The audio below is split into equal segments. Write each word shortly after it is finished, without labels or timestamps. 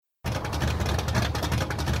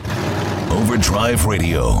Overdrive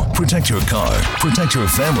Radio. Protect your car, protect your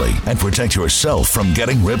family, and protect yourself from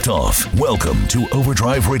getting ripped off. Welcome to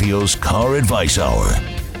Overdrive Radio's Car Advice Hour.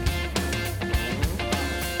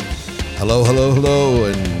 Hello, hello, hello,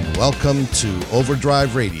 and welcome to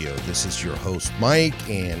Overdrive Radio. This is your host, Mike,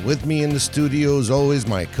 and with me in the studio, as always,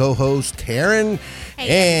 my co-host, Taryn,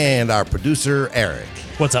 and our producer, Eric.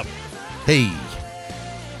 What's up? Hey.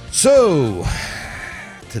 So,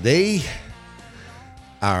 today,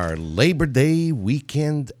 our Labor Day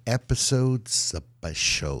weekend episode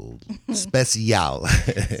special. Special.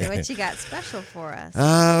 So what you got special for us?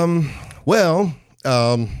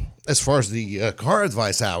 As far as the car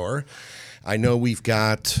advice hour, I know we've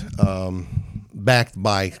got backed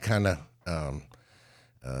by kind of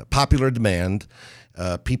popular demand.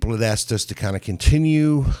 People had asked us to kind of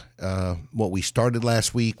continue what we started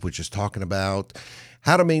last week, which is talking about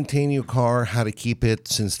how to maintain your car, how to keep it,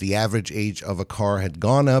 since the average age of a car had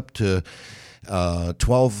gone up to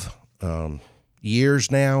 12 years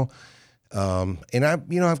now. And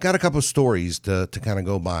I've got a couple of stories to kind of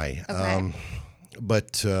go by. Okay.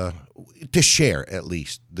 But to share at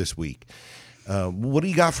least this week. What do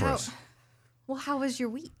you got for us? Well, how was your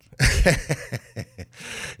week?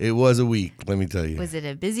 It was a week, let me tell you. Was it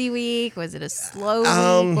a busy week? Was it a slow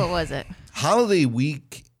week? What was it? Holiday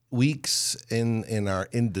weeks in our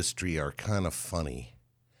industry are kind of funny.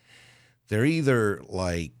 They're either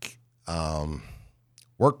like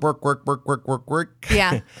work.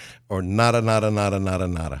 Yeah. Or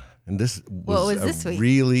nada. And this was this week?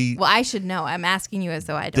 Really Well, I should know. I'm asking you as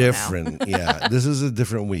though I don't different. Yeah, this is a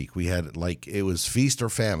different week. We had it was feast or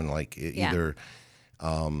famine. Either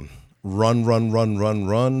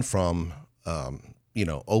run from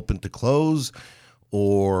open to close,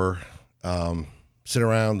 or sit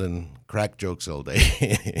around and crack jokes all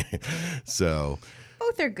day. So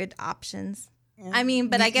both are good options. I mean,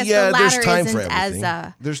 but I guess yeah, the latter there's time isn't for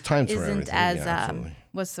everything. There's time for isn't everything. as absolutely.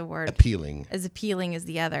 What's the word? Appealing. As appealing as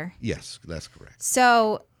the other. Yes, that's correct.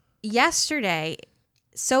 So yesterday,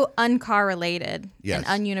 so uncar related Yes.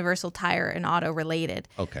 and ununiversal tire and auto related.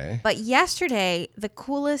 Okay. But yesterday, the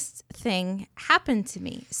coolest thing happened to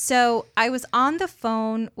me. So I was on the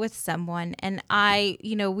phone with someone, and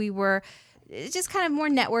we were just kind of more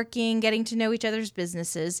networking, getting to know each other's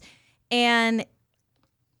businesses. And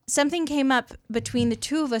something came up between the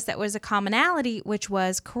two of us that was a commonality, which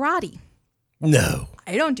was karate. No.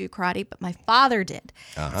 I don't do karate, but my father did.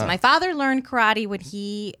 So my father learned karate when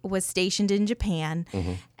he was stationed in Japan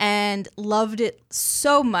and loved it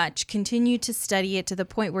so much, continued to study it to the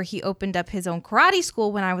point where he opened up his own karate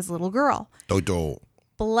school when I was a little girl. Dodo.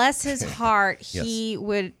 Bless his heart, Yes. he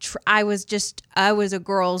would, I was a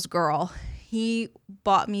girl's girl. He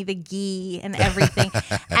bought me the gi and everything.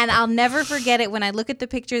 And I'll never forget it when I look at the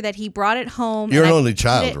picture that he brought it home. You're and an I only put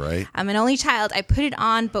child, it- right? I'm an only child. I put it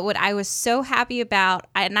on, but what I was so happy about,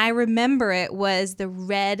 and I remember it, was the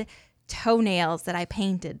red toenails that I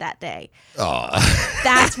painted that day. Oh.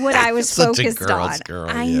 That's what I was Such a focused girl's on. girl.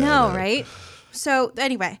 I Yeah, know, I know. right? So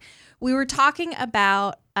anyway, we were talking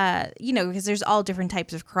about, because there's all different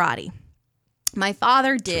types of karate. My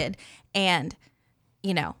father did, and,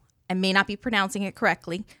 I may not be pronouncing it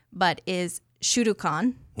correctly, but is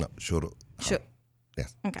Shurukan. No, sure.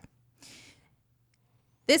 Yes. Okay.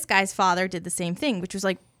 This guy's father did the same thing, which was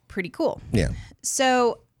pretty cool. Yeah.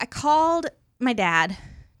 So I called my dad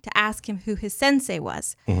to ask him who his sensei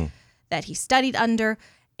was that he studied under,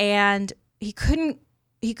 and he could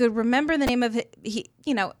remember the name of it. He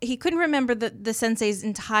couldn't remember the sensei's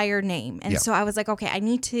entire name. And Yeah. so I was like, okay, I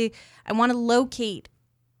want to locate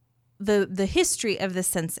the history of the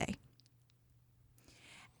sensei.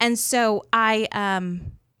 And so I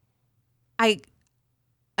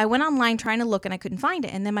went online trying to look, and I couldn't find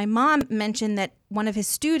it. And then my mom mentioned that one of his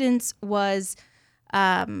students was,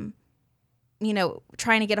 trying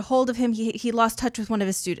to get a hold of him. He lost touch with one of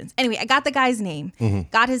his students. Anyway, I got the guy's name,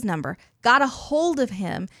 got his number, got a hold of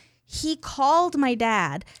him. He called my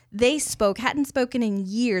dad. They spoke, hadn't spoken in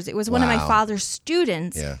years. It was one of my Wow. father's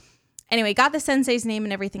students. Yeah. Anyway, got the sensei's name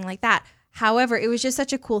and everything like that. However, it was just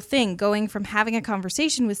such a cool thing going from having a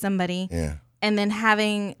conversation with somebody Yeah. and then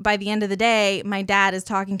having, by the end of the day, my dad is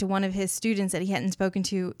talking to one of his students that he hadn't spoken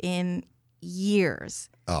to in years.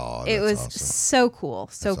 Oh, It was awesome. so cool.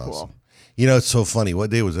 So That's cool. awesome. It's so funny. What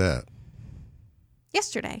day was that?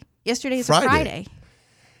 Yesterday. Yesterday is Friday. a Friday.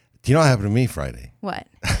 Do you know what happened to me Friday? What?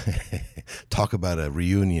 Talk about a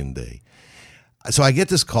reunion day. So I get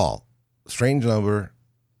this call, strange number.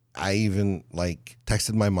 I even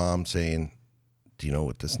texted my mom saying, do you know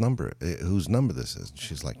what this number, whose number this is? And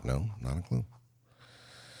she's like, no, not a clue.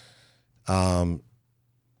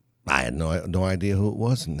 I had no idea who it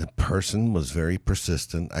was, and the person was very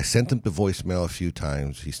persistent. I sent him to voicemail a few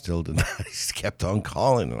times. He still did not. He just kept on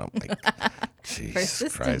calling, and I'm like,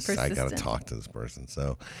 Jesus Christ, I got to talk to this person.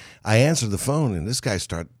 So I answered the phone, and this guy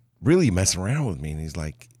started really messing around with me, and he's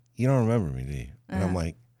like, you don't remember me, do you? And I'm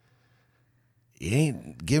like, you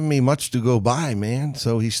ain't giving me much to go by, man.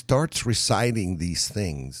 So he starts reciting these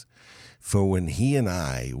things for when he and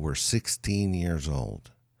I were 16 years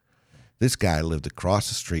old. This guy lived across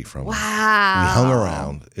the street from me. Wow. We hung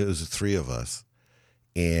around. It was the three of us.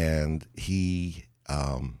 And he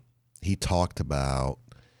talked about,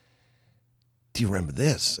 do you remember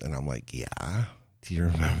this? And I'm like, yeah. Do you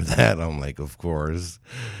remember that? I'm like, of course.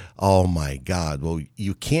 Oh, my God. Well,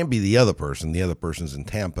 you can't be the other person. The other person's in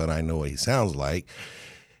Tampa, and I know what he sounds like.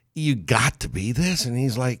 You got to be this. And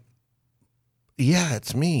he's like, yeah,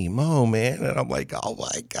 it's me, Mo, man. And I'm like, oh,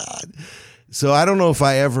 my God. So I don't know if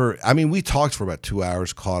we talked for about 2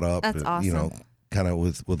 hours, caught up, That's awesome. Kind of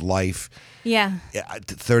with life. Yeah.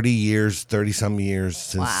 30 some years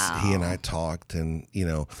since he and I talked. And,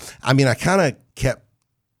 I kind of kept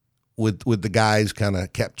with the guys, kind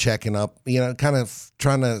of kept checking up, kind of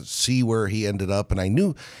trying to see where he ended up. And I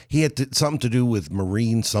knew he had something to do with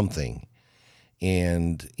marine something.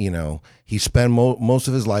 And, he spent most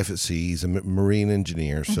of his life at sea. He's a marine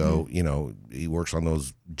engineer. So, he works on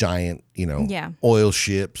those giant, oil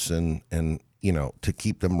ships and, to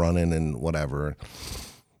keep them running and whatever.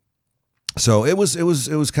 So it was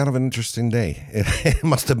kind of an interesting day. It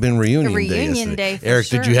must have been reunion day yesterday. For Eric,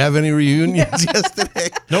 sure. did you have any reunions yesterday?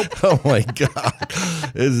 Nope. Oh my God,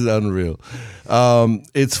 this is unreal.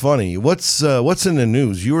 It's funny. What's in the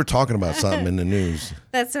news? You were talking about something in the news.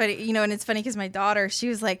 That's what and it's funny because my daughter, she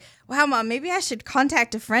was like, "Wow, Mom, maybe I should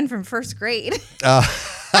contact a friend from first grade."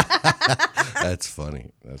 That's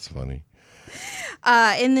funny. That's funny.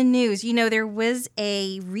 In the news, there was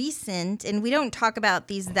a recent, and we don't talk about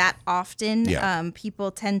these that often. Yeah.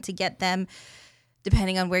 People tend to get them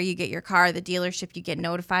depending on where you get your car, the dealership, you get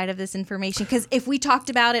notified of this information. Because if we talked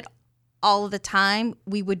about it all of the time,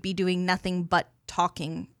 we would be doing nothing but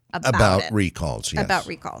talking about it. Recalls. Yes. About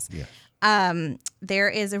recalls. Yes. There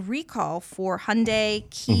is a recall for Hyundai,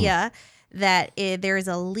 Kia, that there is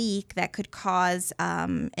a leak that could cause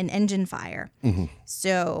an engine fire.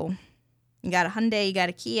 So you got a Hyundai, you got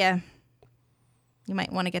a Kia. You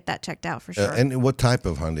might want to get that checked out for sure. And what type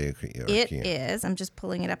of Hyundai? It is. I'm just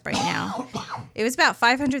pulling it up right now. It was about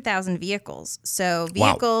 500,000 vehicles. So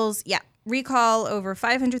vehicles, recall over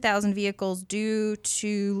 500,000 vehicles due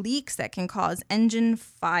to leaks that can cause engine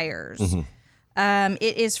fires.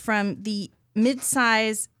 It is from the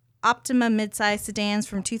Optima midsize sedans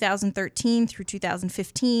from 2013 through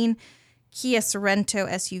 2015. Kia Sorento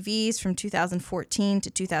SUVs from 2014 to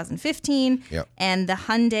 2015, and the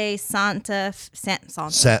Hyundai Santa Fe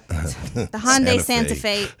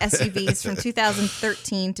SUVs from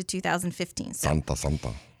 2013 to 2015. So,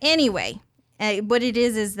 Santa. Anyway, what it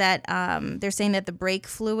is that they're saying that the brake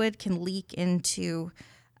fluid can leak into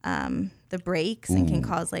the brakes and can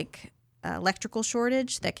cause electrical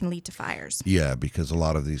shortage that can lead to fires. Yeah, because a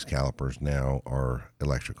lot of these calipers now are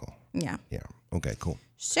electrical. Yeah. Yeah. Okay, cool.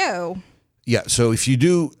 So... Yeah, so if you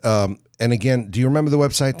do, and again, do you remember the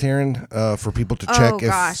website, Taryn, for people to check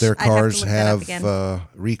if their cars have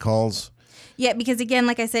recalls? Yeah, because again,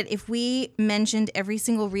 like I said, if we mentioned every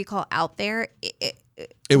single recall out there, it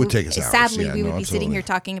would take us hours. Sadly, we would be sitting here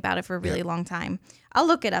talking about it for a really long time. I'll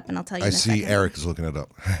look it up and I'll tell you. I see Eric is looking it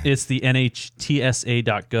up. It's the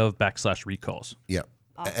NHTSA.gov/recalls. Yeah,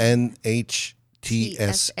 awesome.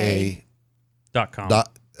 NHTSA.com.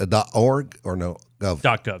 .org or no?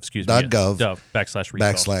 .gov, excuse me. .gov.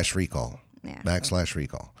 /recall. Yeah.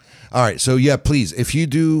 /recall. All right. So, yeah, please, if you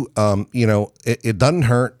do, it doesn't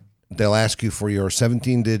hurt. They'll ask you for your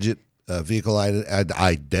 17-digit vehicle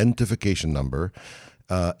identification number.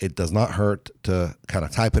 It does not hurt to kind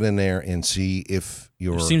of type it in there and see if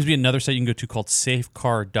your... There seems to be another site you can go to called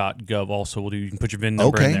safecar.gov also. You can put your VIN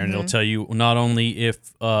number in there, and it'll tell you not only if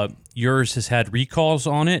yours has had recalls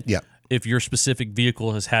on it, if your specific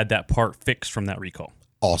vehicle has had that part fixed from that recall.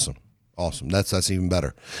 Awesome. That's even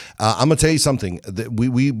better. I'm going to tell you something.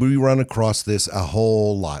 We run across this a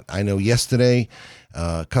whole lot. I know yesterday,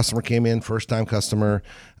 customer came in, first-time customer.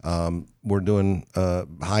 We're doing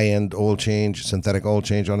high-end oil change, synthetic oil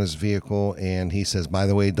change on his vehicle, and he says, by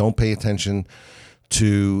the way, don't pay attention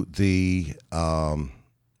to the I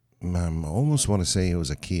almost want to say it was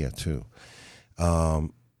a Kia, too.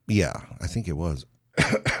 Yeah, I think it was.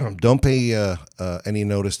 Don't pay any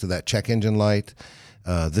notice to that check engine light.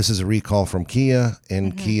 This is a recall from Kia,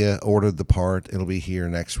 and Kia ordered the part. It'll be here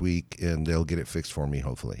next week, and they'll get it fixed for me,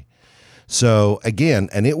 hopefully. So again,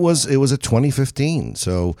 and it was a 2015.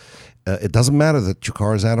 So it doesn't matter that your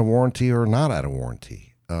car is out of warranty or not out of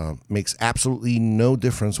warranty. Makes absolutely no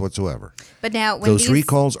difference whatsoever. But now, when those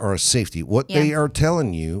recalls are a safety. What they are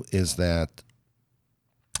telling you is that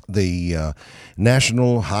the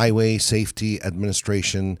National Highway Safety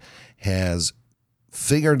Administration has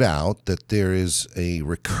figured out that there is a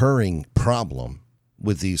recurring problem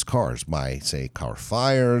with these cars by, say, car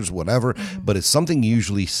fires, whatever, but it's something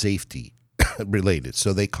usually safety related.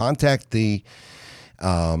 So they contact the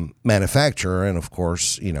manufacturer, and of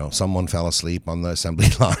course, someone fell asleep on the assembly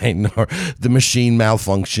line, or the machine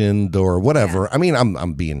malfunctioned, or whatever. Yeah. I mean, I'm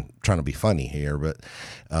trying to be funny here, but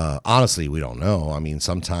honestly, we don't know. I mean,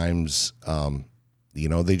 sometimes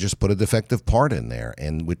they just put a defective part in there,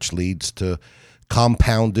 and which leads to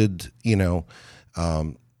compounded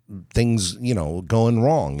things going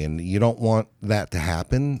wrong, and you don't want that to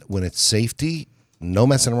happen. When it's safety, no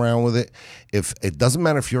messing around with it. If it doesn't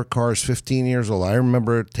matter if your car is 15 years old. I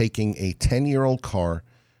remember taking a 10-year-old car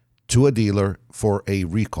to a dealer for a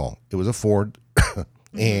recall. It was a Ford,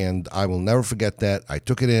 and I will never forget that. I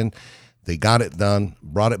took it in. They got it done,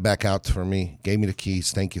 brought it back out for me, gave me the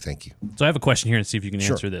keys. Thank you. So I have a question here, and see if you can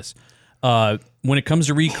answer this. When it comes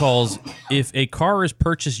to recalls, if a car is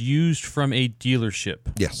purchased used from a dealership,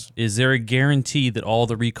 yes, is there a guarantee that all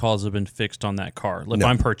the recalls have been fixed on that car? If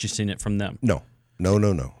I'm purchasing it from them? No.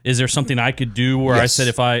 Is there something I could do where I said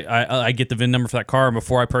if I get the VIN number for that car, and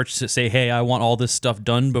before I purchase it, say, hey, I want all this stuff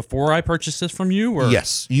done before I purchase this from you? Or?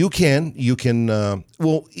 Yes, you can. You can.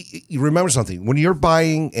 Well, you remember something. When you're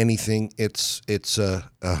buying anything, it's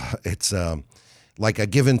like a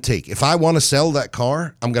give and take. If I want to sell that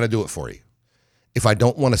car, I'm going to do it for you. If I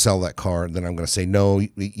don't want to sell that car, then I'm going to say, no,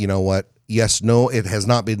 you know what? Yes, no, it has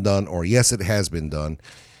not been done, or yes, it has been done.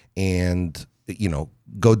 And,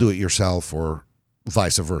 go do it yourself, or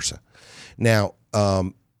vice versa. Now,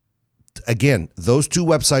 again, those two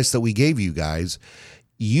websites that we gave you guys,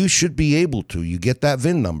 you should be able to. You get that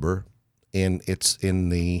VIN number, and it's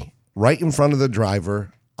right in front of the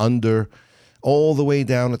driver, under all the way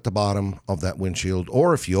down at the bottom of that windshield.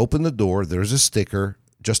 Or if you open the door, there's a sticker.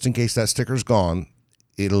 Just in case that sticker's gone,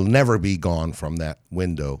 it'll never be gone from that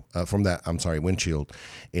windshield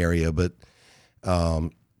area. But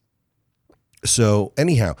so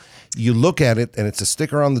anyhow, you look at it, and it's a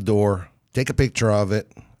sticker on the door. Take a picture of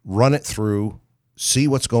it, run it through, see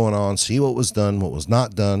what's going on, see what was done, what was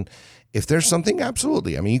not done. If there's something,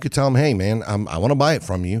 absolutely. I mean, you could tell them, hey, man, I want to buy it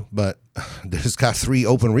from you, but there's got 3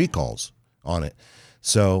 open recalls on it.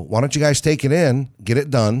 So why don't you guys take it in, get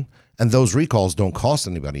it done, and those recalls don't cost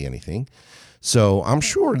anybody anything. So I'm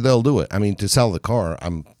sure they'll do it. I mean, to sell the car,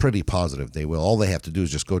 I'm pretty positive they will. All they have to do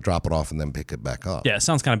is just go drop it off and then pick it back up. Yeah, it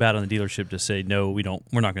sounds kind of bad on the dealership to say, no,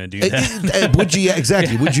 we're not going to do that. Would you?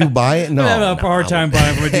 Exactly. Would you buy it? No. I have a hard time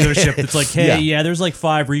buying from a dealership that's like, hey, there's like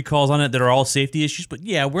 5 recalls on it that are all safety issues, but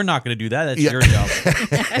we're not going to do that. That's your job.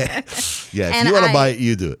 If you want to buy it,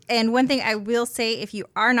 you do it. And one thing I will say, if you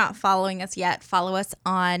are not following us yet, follow us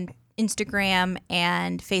on Instagram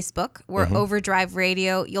and Facebook. We're Overdrive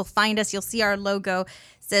Radio. You'll find us. You'll see our logo. It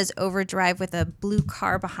says Overdrive with a blue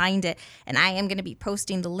car behind it. And I am going to be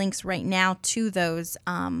posting the links right now to those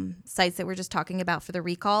sites that we're just talking about for the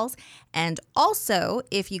recalls. And also,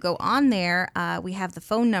 if you go on there, we have the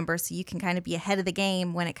phone number, so you can kind of be ahead of the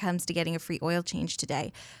game when it comes to getting a free oil change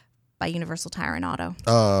today by Universal Tire and Auto.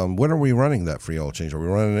 When are we running that free oil change? Are we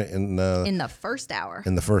running it in the first hour?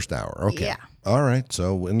 In the first hour, okay. Yeah. All right.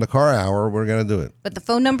 So in the car hour, we're gonna do it. But the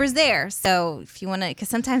phone number's there, so if you want to, because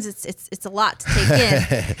sometimes it's a lot to take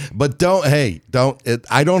in. But we don't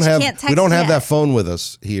have that phone with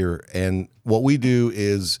us here, and what we do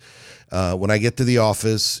is when I get to the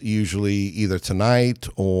office, usually either tonight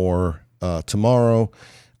or tomorrow,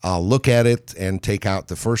 I'll look at it and take out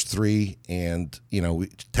the first 3, and we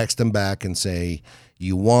text them back and say,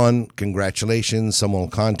 you won, congratulations. Someone will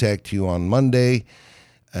contact you on Monday.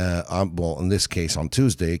 Well, in this case on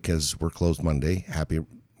Tuesday, because we're closed Monday. Happy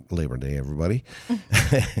Labor Day, everybody.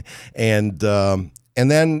 And then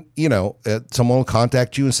someone will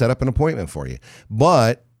contact you and set up an appointment for you.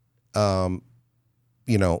 But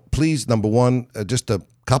please, number one, just a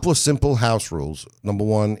couple of simple house rules. Number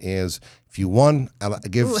one is, if you won,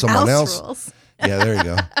 give someone else. Rules. Yeah, there you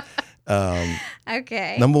go.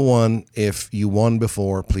 Okay. Number one, if you won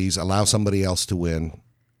before, please allow somebody else to win.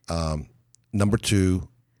 Number 2,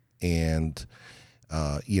 and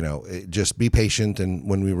just be patient, and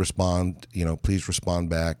when we respond, please respond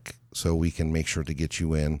back so we can make sure to get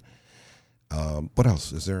you in. What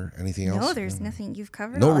else? Is there anything else? No, there's nothing. You've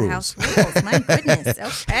covered no all rules. Our house rules. My goodness.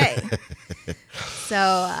 Okay.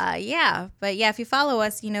 So, but if you follow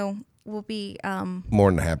us, we'll be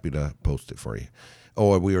more than happy to post it for you.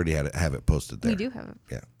 Oh, we already have it posted there. We do have it.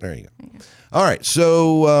 Yeah, there you go. All right,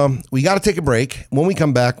 so we got to take a break. When we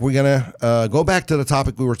come back, we're going to go back to the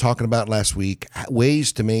topic we were talking about last week,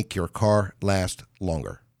 ways to make your car last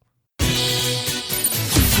longer.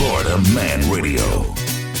 Florida Man Radio.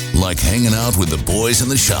 Like hanging out with the boys in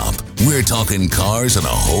the shop, we're talking cars and a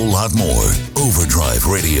whole lot more. Overdrive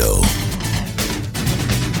Radio.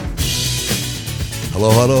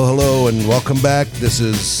 Hello, and welcome back. This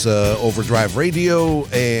is Overdrive Radio,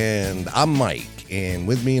 and I'm Mike. And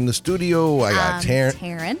with me in the studio, I got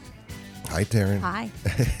Taryn. Hi, Taryn. Hi.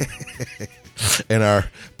 And our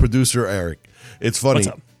producer, Eric. It's funny. What's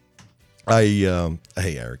up? Hey,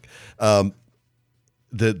 Eric.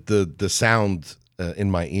 The sound in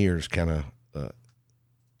my ears kind of,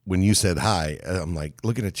 when you said hi, I'm like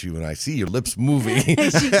looking at you and I see your lips moving. She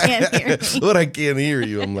can't hear me. But I can't hear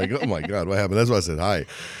you. I'm like, oh my God, what happened? That's why I said hi.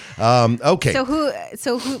 Okay. So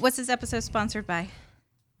who? What's this episode sponsored by?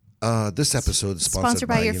 This episode is sponsored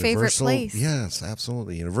by your favorite place. Yes,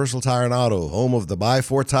 absolutely. Universal Tire and Auto, home of the buy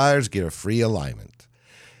 4 tires, get a free alignment.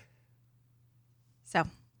 So,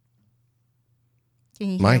 can you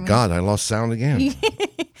hear my me? God, I lost sound again.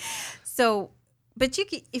 So. But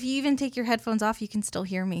if you even take your headphones off, you can still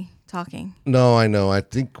hear me talking. No, I know. I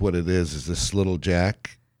think what it is this little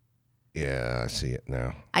jack. Yeah, I see it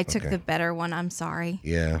now. I took the better one. I'm sorry.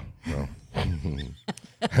 Yeah. Well.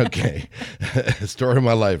 Okay. Story of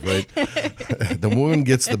my life, right? The woman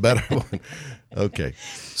gets the better one. Okay.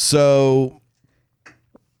 So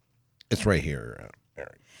it's right here.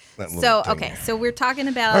 So we're talking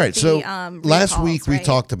about all right, so last recalls, week we right?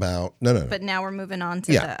 talked about no. But now we're moving on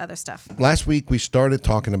to the other stuff. Last week we started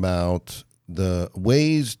talking about the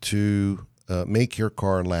ways to make your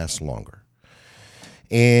car last longer.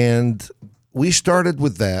 And we started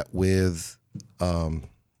with that with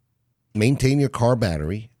maintain your car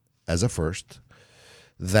battery as a first.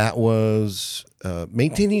 That was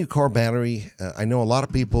maintaining your car battery. I know a lot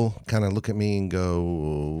of people kind of look at me and go,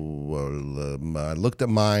 well, I looked at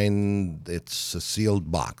mine. It's a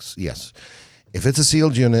sealed box. Yes. If it's a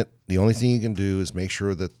sealed unit, the only thing you can do is make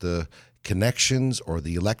sure that the connections or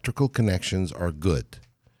the electrical connections are good.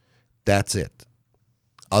 That's it.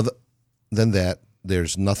 Other than that,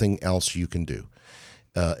 there's nothing else you can do.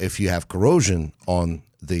 If you have corrosion on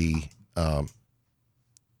the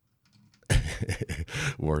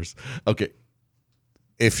worse. Okay.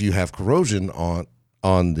 If you have corrosion on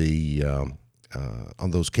the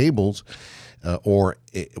on those cables,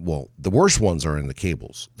 the worst ones are in the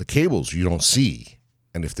cables. The cables you don't see,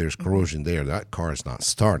 and if there's corrosion there, that car is not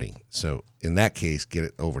starting. So in that case, get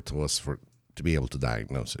it over to us to be able to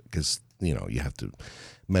diagnose it, because you have to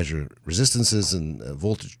measure resistances and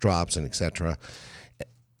voltage drops and etc.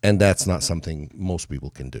 And that's not something most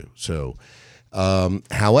people can do. So.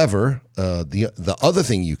 However, the other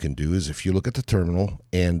thing you can do is if you look at the terminal,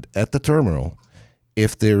 and at the terminal,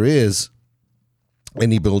 if there is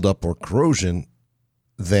any buildup or corrosion,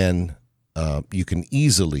 then you can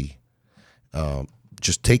easily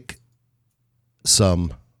just take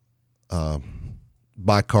some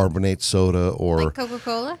bicarbonate soda or like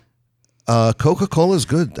Coca-Cola. Coca-Cola is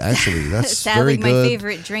good, actually. That's very good. My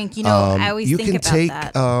favorite drink. I always think about that. You can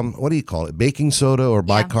take what do you call it? Baking soda or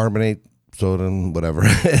bicarbonate. Soda and whatever.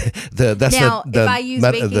 The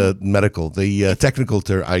technical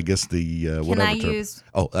term, I guess whatever term.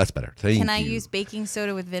 Oh, that's better. Thank you. Can I use baking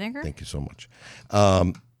soda with vinegar? Thank you so much.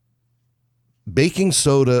 Baking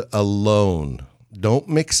soda alone, don't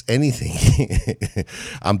mix anything.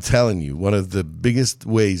 I'm telling you, one of the biggest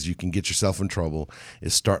ways you can get yourself in trouble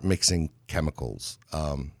is start mixing chemicals.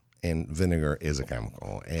 And vinegar is a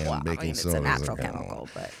chemical, and baking soda is a natural chemical,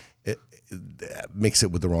 but. Mix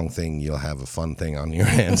it with the wrong thing, you'll have a fun thing on your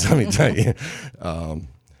hands, let me tell you.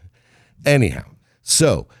 Anyhow,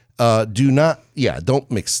 so don't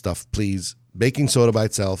mix stuff, please. Baking soda by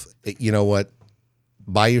itself, you know what?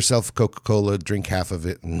 Buy yourself Coca-Cola, drink half of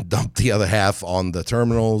it, and dump the other half on the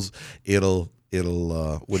terminals. It'll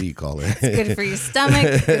what do you call it? It's good for your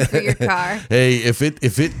stomach, good for your car. Hey, if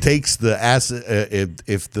it takes the acid,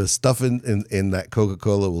 if the stuff in that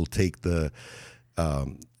Coca-Cola will take the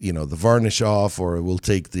the varnish off, or it will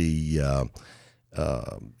take the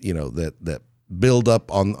that build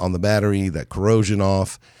up on the battery, that corrosion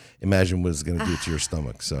off. Imagine what it's going to do to your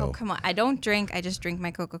stomach. So come on, I don't drink. I just drink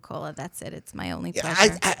my Coca-Cola. That's it. It's my only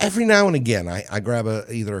pleasure. I every now and again, I grab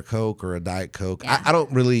either a Coke or a Diet Coke. Yeah. I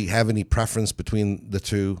don't really have any preference between the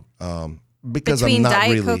two. Because between I'm not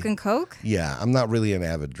Diet really, Coke and Coke? Yeah, I'm not really an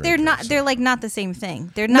avid drinker. They're not. So. They're like not the same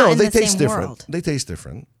thing. They're not in the same different. world. They taste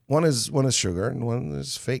different. One is sugar and one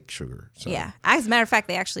is fake sugar. So. Yeah. As a matter of fact,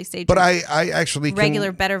 they actually say but I actually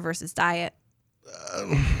regular better versus diet.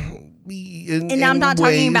 And I'm not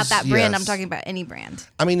talking about that brand. Yes. I'm talking about any brand.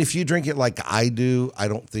 I mean, if you drink it like I do, I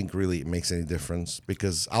don't think really it makes any difference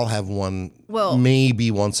because I'll have one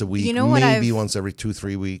maybe once a week, maybe once every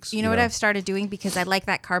 2-3 weeks. You know what I've started doing because I like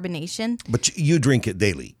that carbonation. But you drink it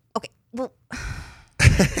daily. Okay. Well,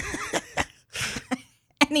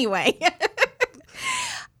 anyway,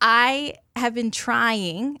 I have been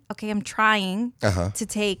trying. Okay, I'm trying to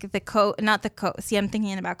take not the Coke. See, I'm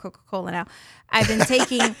thinking about Coca-Cola now. I've been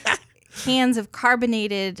taking cans of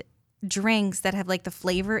carbonated drinks that have like the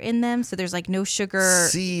flavor in them. So there's like no sugar,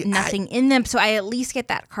 nothing in them. So I at least get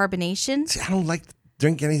that carbonation. See, I don't like to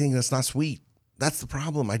drink anything that's not sweet. That's the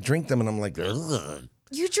problem. I drink them and I'm like, ugh.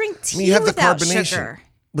 You drink tea without sugar.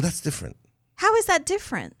 But that's different. How is that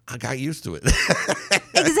different? I got used to it.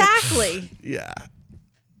 Exactly. Yeah.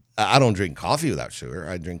 I don't drink coffee without sugar.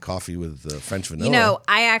 I drink coffee with French vanilla. You know,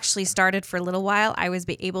 I actually started for a little while. I was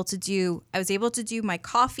able to do my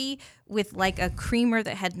coffee with like a creamer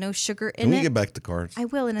that had no sugar in it. Can we get back to cards? I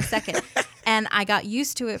will in a second. And I got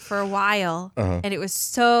used to it for a while, and it was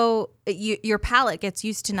so your palate gets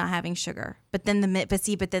used to not having sugar. But then the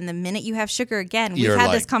minute you have sugar again, we've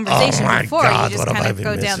had this conversation before. God, you just kind of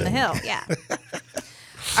go down the hill. Yeah.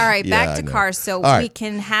 All right, back to cars. So we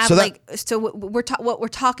can have what we're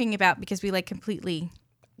talking about because we like completely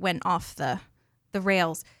went off the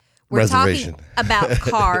rails. We're talking about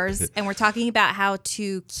cars and we're talking about how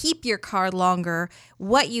to keep your car longer,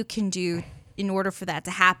 what you can do in order for that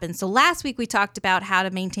to happen. So last week we talked about how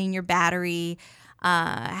to maintain your battery,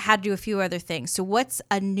 how to do a few other things. So what's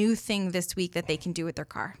a new thing this week that they can do with their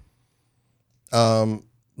car?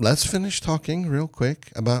 Let's finish talking real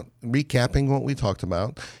quick about recapping what we talked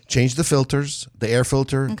about. Change the filters, the air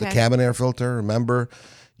filter, the cabin air filter. Remember,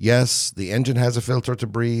 yes, the engine has a filter to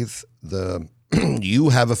breathe. You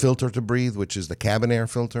have a filter to breathe, which is the cabin air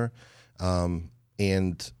filter.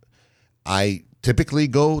 And I typically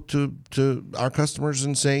go to our customers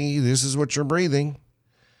and say, this is what you're breathing.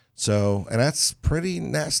 So, and that's pretty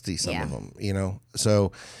nasty, some of them, you know.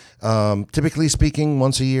 So, typically speaking,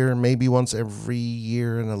 once a year, maybe once every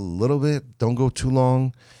year and a little bit. Don't go too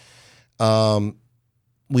long.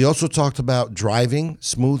 We also talked about driving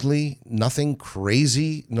smoothly, nothing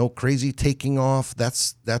crazy, no crazy taking off.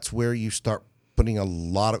 That's where you start putting a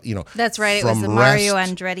lot of, That's right. It was the Mario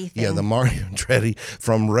Andretti thing. Yeah, the Mario Andretti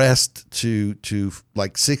from rest to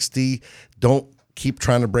like 60. Don't keep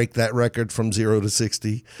trying to break that record from 0 to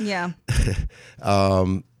 60. Yeah.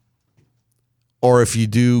 Or if you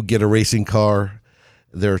do get a racing car,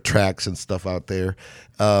 there are tracks and stuff out there.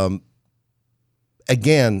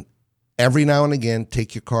 Again, every now and again,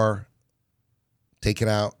 take your car, take it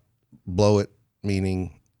out, blow it,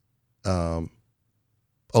 meaning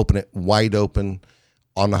open it wide open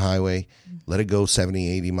on the highway, let it go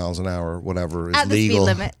 70, 80 miles an hour, whatever is legal.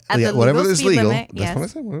 Speed limit. Whatever is legal. Limit, That's what I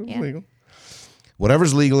said. Whatever's legal.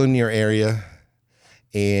 Whatever's legal in your area.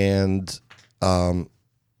 And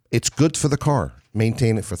it's good for the car.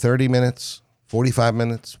 Maintain it for 30 minutes, 45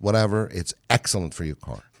 minutes, whatever. It's excellent for your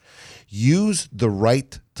car. Use the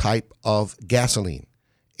right type of gasoline.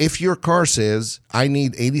 If your car says, I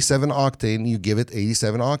need 87 octane, you give it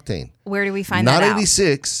 87 octane. Where do we find that out? Not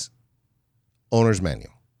 86, owner's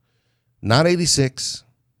manual. Not 86,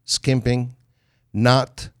 skimping.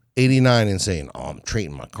 Not 89 and saying, I'm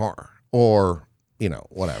trading my car. Or,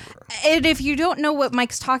 whatever. And if you don't know what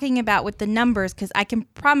Mike's talking about with the numbers, because I can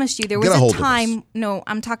promise you there was a time. No,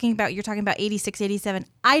 you're talking about 86, 87.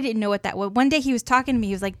 I didn't know what that was. One day he was talking to me.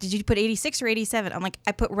 He was like, did you put 86 or 87? I'm like,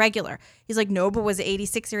 I put regular. He's like, no, but was it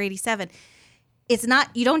 86 or 87? It's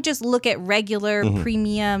not, you don't just look at regular,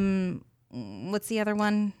 premium. What's the other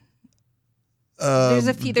one? There's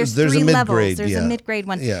three levels. There's a mid-grade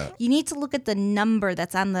one. Yeah. You need to look at the number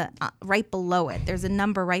that's on the right below it. There's a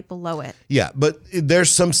number right below it. Yeah, but there's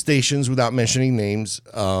some stations, without mentioning names,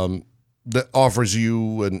 that offers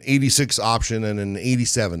you an 86 option and an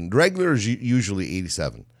 87. The regular is usually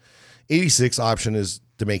 87. 86 option is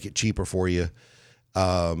to make it cheaper for you.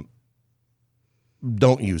 Don't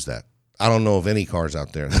use that. I don't know of any cars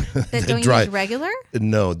out there that don't use regular.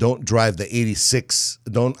 No, don't drive the 86.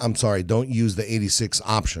 Don't use the 86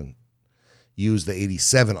 option. Use the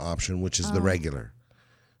 87 option, which is the regular.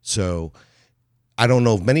 So I don't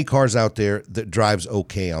know of many cars out there that drives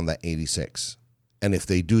okay on that 86. And if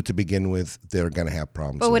they do to begin with, they're going to have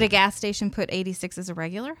problems. But would a gas station put 86 as a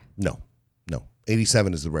regular? No.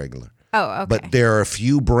 87 is the regular. Oh, okay. But there are a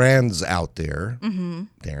few brands out there. Mm-hmm.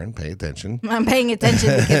 Darren, pay attention. I'm paying attention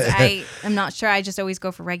because I'm not sure. I just always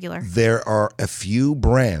go for regular. There are a few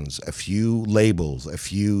brands, a few labels, a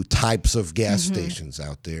few types of gas stations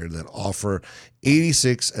out there that offer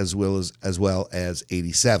 86 as well as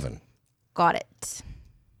 87. Got it.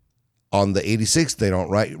 On the 86, they don't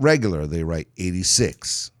write regular. They write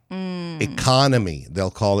 86. Economy.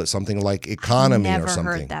 They'll call it something like economy or something.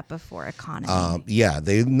 Never heard that before, economy. Yeah,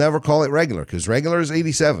 they never call it regular because regular is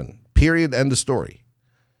 87, period, end of story.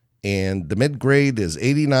 And the mid-grade is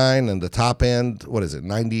 89 and the top end, what is it,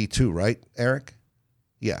 92, right, Eric?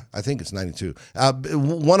 Yeah, I think it's 92.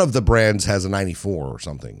 One of the brands has a 94 or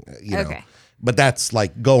something, Okay. But that's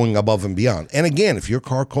like going above and beyond. And again, if your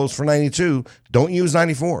car calls for 92, don't use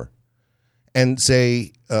 94 and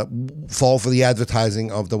say, fall for the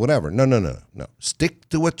advertising of the whatever. No. Stick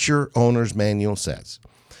to what your owner's manual says.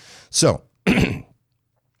 So,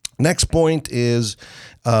 next point is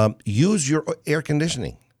use your air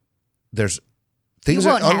conditioning. There's things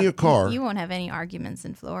on your car. You won't have any arguments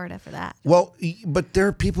in Florida for that. Well, but there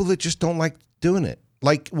are people that just don't like doing it.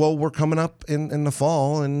 Like, well, we're coming up in the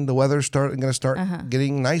fall and the weather's going to start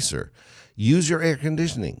getting nicer. Use your air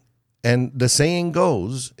conditioning. And the saying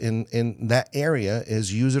goes in that area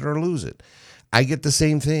is use it or lose it. I get the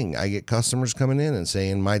same thing. I get customers coming in and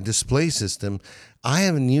saying, my display system, I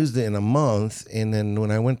haven't used it in a month. And then when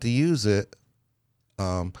I went to use it,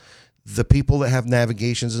 the people that have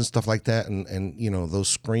navigations and stuff like that and those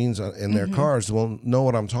screens in their cars will know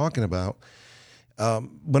what I'm talking about.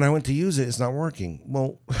 When I went to use it, it's not working.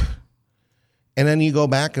 Well, and then you go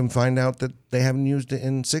back and find out that they haven't used it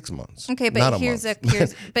in 6 months. Okay, but here's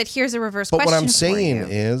a reverse question. But what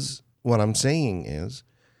I'm saying is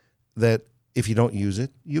that if you don't use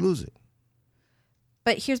it, you lose it.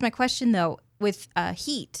 But here's my question though, with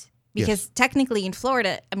heat, because technically in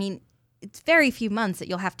Florida, I mean, it's very few months that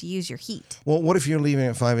you'll have to use your heat. Well, what if you're leaving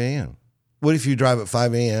at 5 a.m.? What if you drive at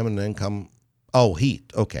 5 a.m. and then come? Oh,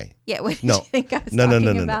 heat. Okay. Yeah. What did you think I was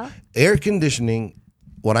talking about? No. Air conditioning.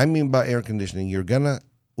 What I mean by air conditioning,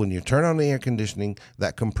 when you turn on the air conditioning,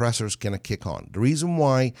 that compressor is going to kick on. The reason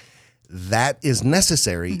why that is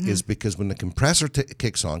necessary is because when the compressor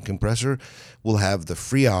kicks on, compressor will have the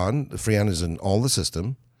Freon. The Freon is in all the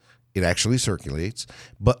system. It actually circulates.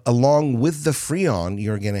 But along with the Freon,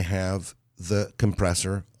 you're going to have the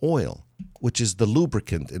compressor oil, which is the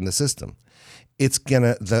lubricant in the system. It's going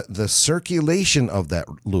to, the circulation of that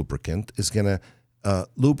lubricant is going to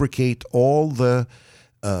lubricate all the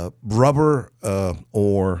rubber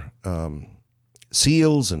or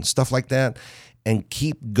seals and stuff like that and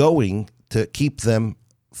keep going to keep them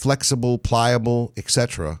flexible, pliable,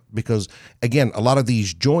 etc. Because, again, a lot of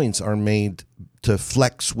these joints are made to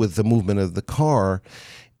flex with the movement of the car,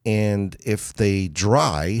 and if they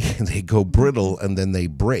dry, they go brittle and then they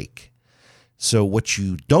break. So what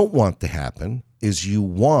you don't want to happen is you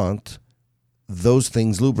want those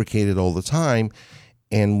things lubricated all the time.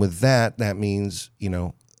 And with that means,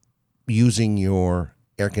 using your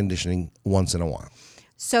air conditioning once in a while.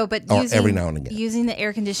 So, but every now and again. Using the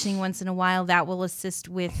air conditioning once in a while, that will assist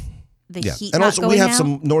with the heat. And not also going we have out?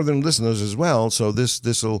 some northern listeners as well, so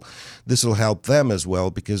this will help them as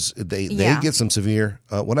well because they get some severe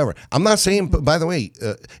whatever. I'm not saying, by the way,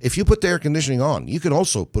 if you put the air conditioning on, you can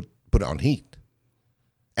also put it on heat.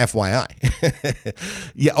 FYI.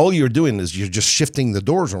 Yeah, all you're doing is you're just shifting the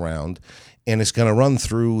doors around, and it's going to run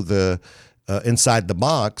through the inside the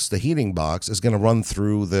box. The heating box is going to run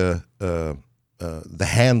through the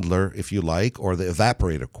handler, if you like, or the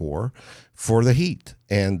evaporator core for the heat,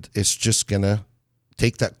 and it's just going to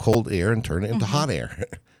take that cold air and turn it into hot air.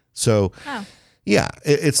 So, yeah,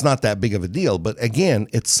 it's not that big of a deal. But again,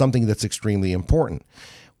 it's something that's extremely important.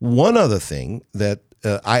 One other thing that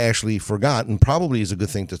I actually forgot, and probably is a good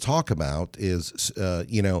thing to talk about, is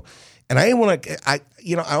and I didn't want to. I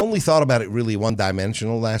only thought about it really one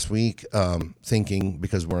dimensional last week, thinking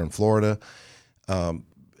because we're in Florida,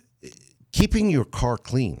 keeping your car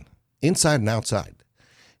clean inside and outside,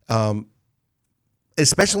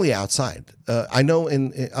 especially outside. I know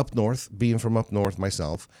in up north, being from up north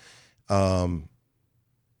myself,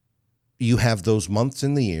 you have those months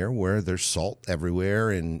in the year where there's salt everywhere,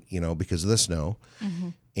 and because of the snow.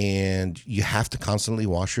 And you have to constantly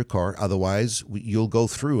wash your car. Otherwise, you'll go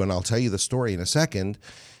through, and I'll tell you the story in a second,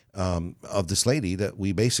 of this lady that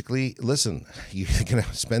we basically, listen, you're going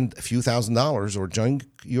to spend a few $1,000s or junk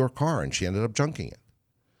your car, and she ended up junking it.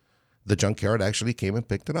 The junkyard actually came and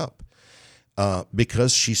picked it up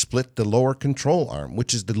because she split the lower control arm,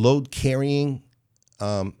 which is the load carrying,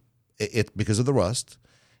 because of the rust.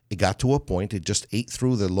 It got to a point, it just ate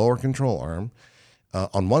through the lower control arm.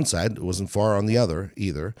 on one side. It wasn't far on the other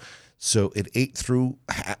either. So it ate through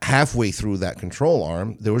halfway through that control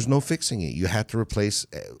arm. There was no fixing it. You had to replace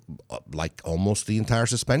like almost the entire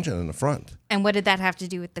suspension in the front. And what did that have to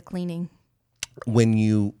do with the cleaning?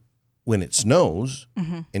 When it snows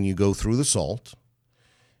and you go through the salt,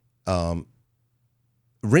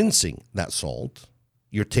 rinsing that salt,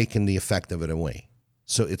 you're taking the effect of it away.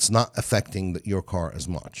 So it's not affecting your car as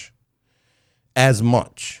much,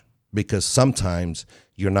 because sometimes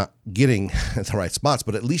you're not getting the right spots,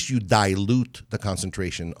 but at least you dilute the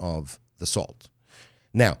concentration of the salt.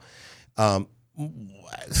 Now,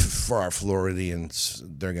 for our Floridians,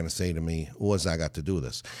 they're going to say to me, what's that got to do with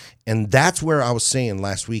this? And that's where I was saying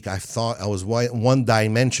last week, I thought I was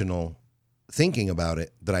one-dimensional thinking about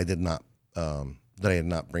it, that I did not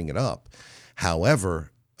bring it up.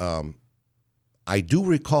 However, I do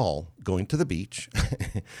recall going to the beach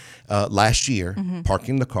last year,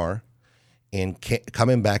 parking the car, and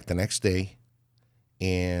coming back the next day,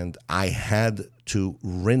 and I had to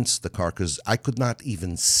rinse the car because I could not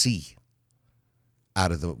even see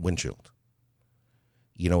out of the windshield.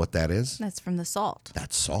 You know what that is? That's from the salt.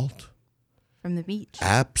 That's salt. From the beach.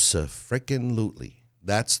 Abso-freaking-lutely.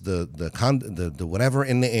 That's the whatever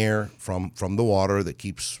in the air from the water that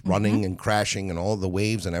keeps running and crashing and all the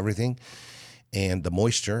waves and everything, and the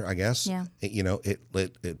moisture, I guess. Yeah. It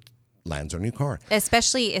lands on your car.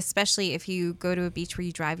 Especially if you go to a beach where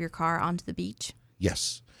you drive your car onto the beach.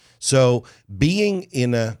 Yes. So being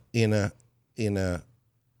in a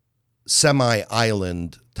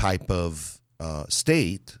semi-island type of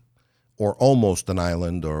state, or almost an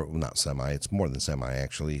island, or not semi, it's more than semi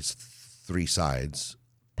actually. It's 3 sides.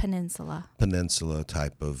 Peninsula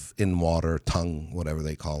type of in-water tongue, whatever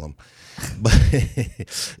they call them. But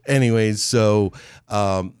anyways, so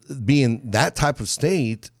being that type of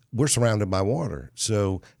state, we're surrounded by water.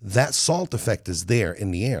 So that salt effect is there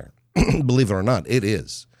in the air. Believe it or not, it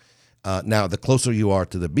is. Now, the closer you are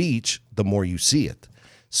to the beach, the more you see it.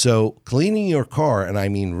 So cleaning your car, and I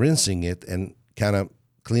mean rinsing it and kind of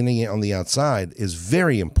cleaning it on the outside, is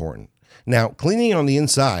very important. Now, cleaning on the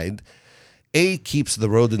inside, keeps the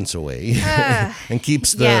rodents away and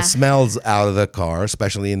keeps the smells out of the car,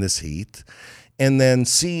 especially in this heat. And then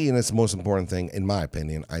C, and it's the most important thing, in my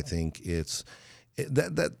opinion, I think it's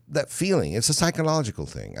that feeling. It's a psychological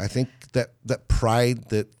thing. I think that pride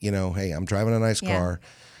that, hey, I'm driving a nice car,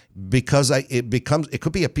 because it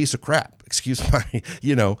could be a piece of crap. Excuse my, it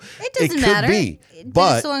doesn't matter. It could be.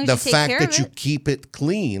 But the fact that you keep it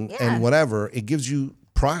clean and whatever, it gives you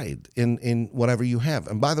pride in whatever you have.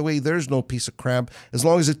 And by the way, there's no piece of crap as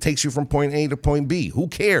long as it takes you from point A to point B. Who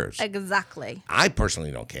cares? Exactly. I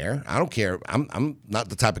personally don't care. I don't care. I'm not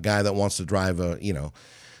the type of guy that wants to drive the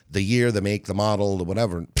year, the make, the model, the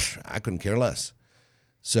whatever. I couldn't care less.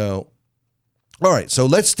 So, all right. So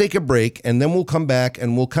let's take a break, and then we'll come back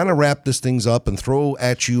and we'll kind of wrap this things up and throw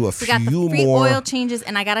at you a few more. We got the free oil changes,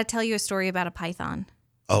 and I got to tell you a story about a python.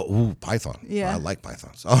 Oh, python. Yeah. I like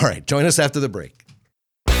pythons. All right. Join us after the break.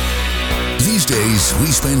 These days, we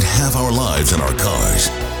spend half our lives in our cars.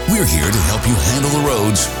 We're here to help you handle the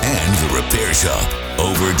roads and the repair shop.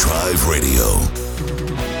 Overdrive Radio.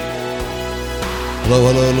 Hello,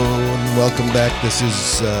 and welcome back. This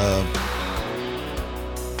is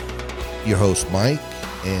your host, Mike,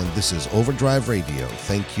 and this is Overdrive Radio.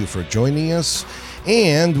 Thank you for joining us.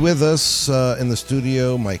 And with us in the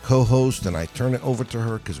studio, my co-host, and I turn it over to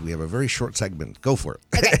her because we have a very short segment. Go for it.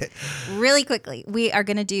 Okay. Really quickly, we are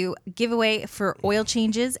going to do giveaway for oil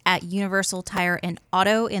changes at Universal Tire and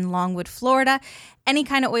Auto in Longwood, Florida. Any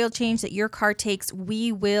kind of oil change that your car takes,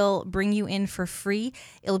 we will bring you in for free.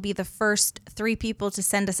 It'll be the first 3 people to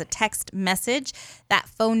send us a text message. That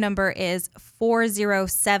phone number is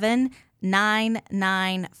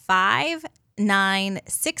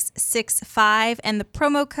 407-995-9665, and the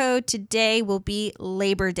promo code today will be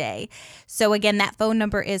Labor Day. So again, that phone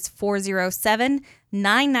number is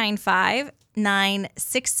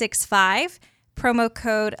 407-995-9665, promo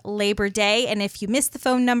code Labor Day. And if you missed the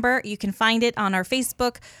phone number, you can find it on our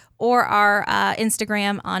Facebook or our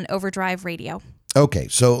Instagram on Overdrive Radio. Okay,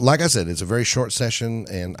 so like I said, it's a very short session,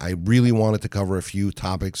 and I really wanted to cover a few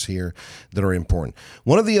topics here that are important.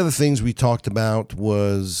 One of the other things we talked about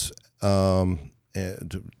was, do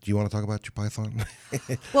you want to talk about your python?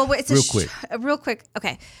 Well, it's real quick.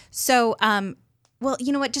 Okay, so, well,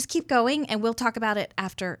 you know what? Just keep going, and we'll talk about it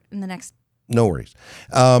after in the next. No worries.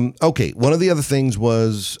 Okay, one of the other things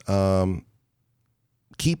was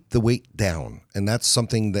keep the weight down, and that's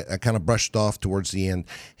something that I kind of brushed off towards the end.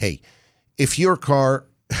 Hey, if your car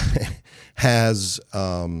has,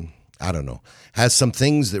 I I don't know, has some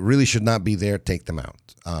things that really should not be there, take them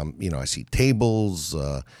out. I see tables.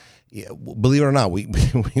 Yeah, believe it or not, we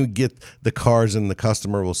get the cars and the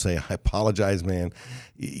customer will say, I apologize, man.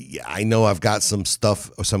 I know I've got some stuff,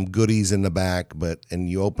 some goodies in the back, and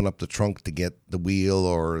you open up the trunk to get the wheel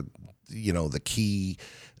or, the key,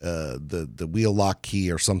 the wheel lock key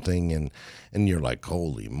or something. And you're like,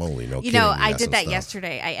 holy moly, no kidding. I did that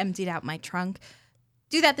yesterday. I emptied out my trunk.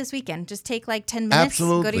 Do that this weekend. Just take like 10 minutes,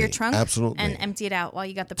 go to your trunk, and empty it out while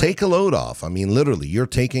you got the break. Take a load off. I mean, literally, you're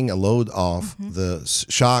taking a load off the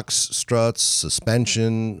shocks, struts,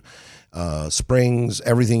 suspension, springs,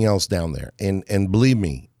 everything else down there. And believe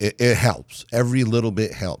me, it helps. Every little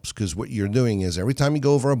bit helps, because what you're doing is every time you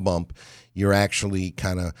go over a bump, you're actually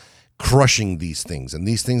kind of crushing these things. And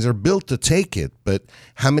these things are built to take it, but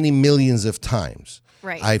how many millions of times?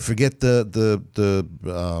 Right. I forget the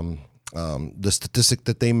statistic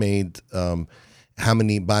that they made, how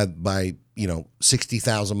many by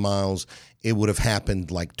 60,000 miles, it would have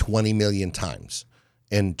happened like 20 million times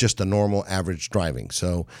in just a normal average driving.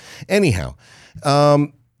 So anyhow,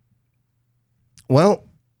 well,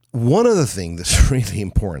 one other thing that's really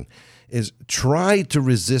important is try to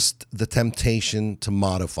resist the temptation to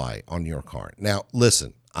modify on your car. Now,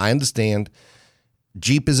 listen, I understand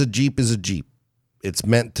Jeep is a Jeep is a Jeep. It's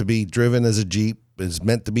meant to be driven as a Jeep. It's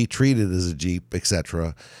meant to be treated as a Jeep,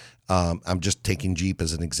 etc. I'm just taking Jeep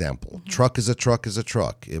as an example. Mm-hmm. Truck is a truck is a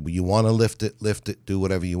truck. You want to lift it, do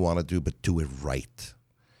whatever you want to do, but do it right.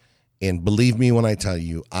 And believe me when I tell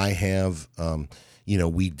you, I have,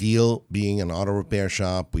 we deal, being an auto repair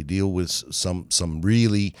shop, we deal with some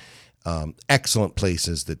really excellent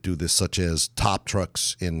places that do this, such as Top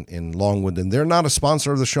Trucks in Longwood. And they're not a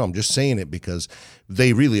sponsor of the show. I'm just saying it because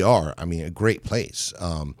they really are. I mean, a great place.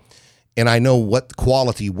 And I know what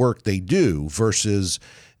quality work they do versus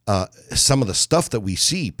some of the stuff that we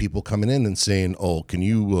see, people coming in and saying, oh, can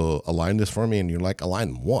you align this for me? And you're like,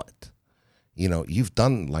 align what? You've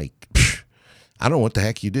done like, I don't know what the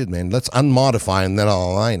heck you did, man. Let's unmodify and then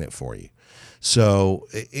I'll align it for you. So,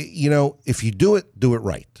 if you do it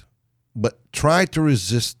right. But try to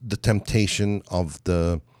resist the temptation of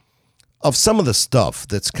some of the stuff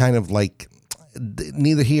that's kind of like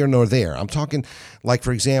neither here nor there. I'm talking, like,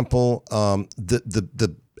 for example,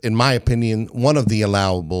 the in my opinion, one of the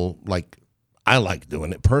allowable, like I like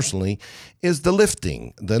doing it personally, is the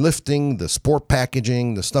lifting, the sport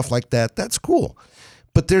packaging, the stuff like that. That's cool.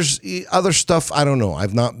 But there's other stuff I don't know.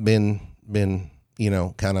 I've not been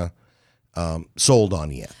kind of sold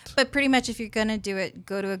on yet. But pretty much, if you're gonna do it,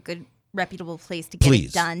 go to a good reputable place to get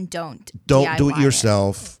it done. Don't do it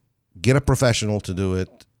yourself. Get a professional to do it.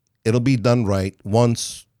 It'll be done right.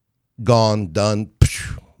 Once, gone, done,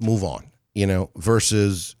 move on.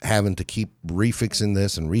 Versus having to keep refixing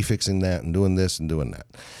this and refixing that and doing this and doing that.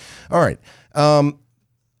 All right.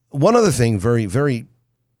 One other thing, very, very,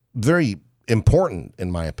 very important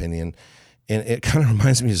in my opinion, and it kind of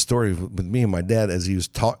reminds me of a story with me and my dad as he was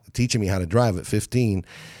teaching me how to drive at 15.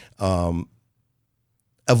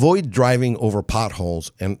 Avoid driving over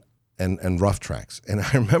potholes and rough tracks. And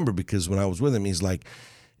I remember because when I was with him,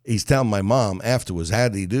 he's telling my mom afterwards, how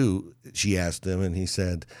did he do? She asked him, and he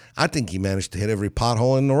said, I think he managed to hit every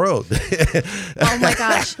pothole in the road. Oh my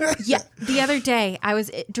gosh. Yeah. The other day, I was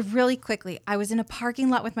in a parking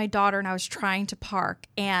lot with my daughter and I was trying to park,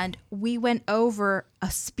 and we went over a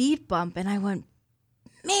speed bump, and I went,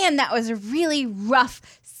 man, that was a really rough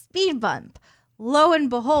speed bump. Lo and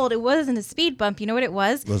behold, it wasn't a speed bump. You know what it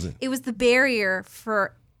was? It was the barrier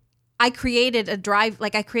for. I created a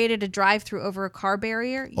drive-through over a car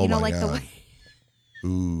barrier. You know, like God. The way.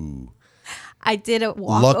 Ooh. I did a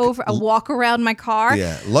walk around my car.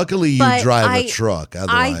 Yeah. Luckily, you drive a truck.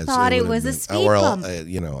 Otherwise, I thought it was a speed bump. A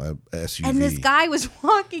SUV. And this guy was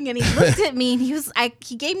walking, and he looked at me, and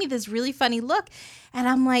he gave me this really funny look, and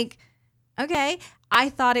I'm like, okay. I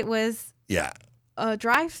thought it was a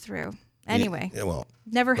drive-through. Anyway,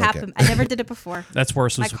 never happened. I never did it before. That's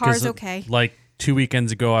worse. My car's okay. Like 2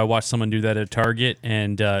 weekends ago, I watched someone do that at Target,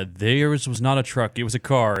 and theirs was not a truck; it was a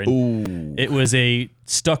car, and it was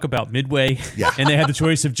stuck about midway. Yeah. And they had the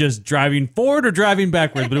choice of just driving forward or driving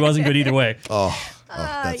backwards, but it wasn't good either way.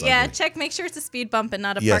 That's ugly. Make sure it's a speed bump and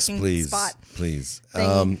not a parking spot. Please.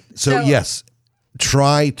 So yes,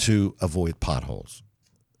 try to avoid potholes.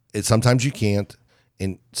 Sometimes you can't.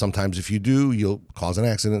 And sometimes if you do, you'll cause an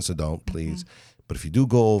accident, so don't, please. Mm-hmm. But if you do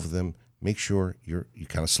go over them, make sure you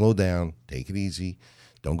kind of slow down, take it easy,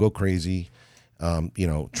 don't go crazy,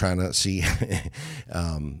 trying to see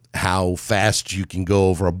how fast you can go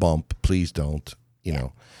over a bump. Please don't, They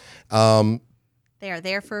are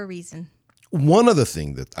there for a reason. One other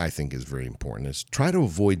thing that I think is very important is try to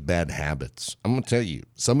avoid bad habits. I'm going to tell you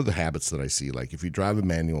some of the habits that I see. Like if you drive a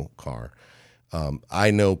manual car,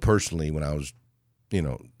 I know personally when I was,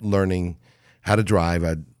 learning how to drive,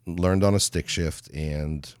 I learned on a stick shift,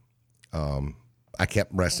 and I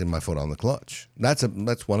kept resting my foot on the clutch. That's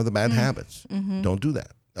one of the bad habits. Mm-hmm. Don't do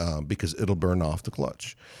that because it'll burn off the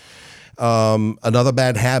clutch. Another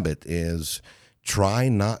bad habit is try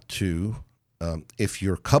not to. If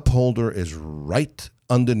your cup holder is right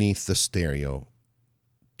underneath the stereo,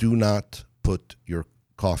 do not put your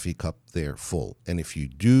coffee cup there full. And if you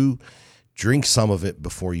do, drink some of it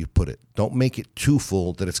before you put it. Don't make it too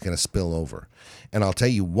full that it's going to spill over. And I'll tell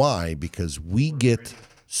you why, because we get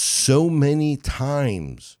so many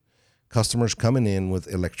times customers coming in with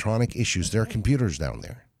electronic issues. There are computers down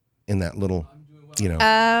there in that little,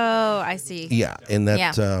 Oh, I see. Yeah, in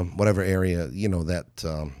that whatever area,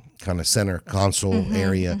 that kind of center console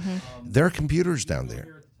area. Mm-hmm. There are computers down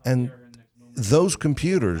there. And those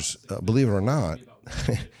computers, believe it or not,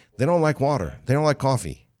 they don't like water. They don't like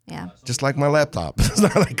coffee. Yeah. Just like my laptop. It's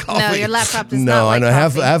not like coffee. No, your laptop does not like I know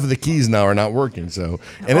coffee. half of the keys now are not working. So,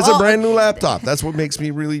 and it's a brand new laptop. That's what makes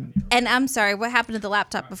me really. And I'm sorry, what happened to the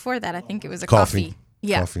laptop before that? I think it was a coffee.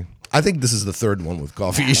 Yeah. Coffee. I think this is the third one with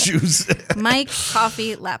coffee issues. Mike,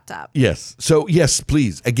 coffee, laptop. Yes. So, yes,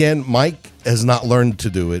 please. Again, Mike has not learned to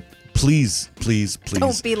do it. Please.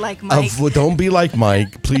 Don't be like Mike. Don't be like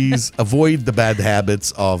Mike. Please avoid the bad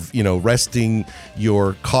habits of, resting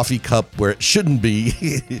your coffee cup where it shouldn't be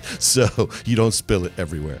so you don't spill it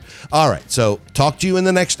everywhere. All right. So talk to you in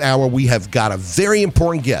the next hour. We have got a very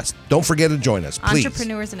important guest. Don't forget to join us, please.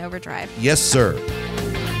 Entrepreneurs in Overdrive. Yes, sir.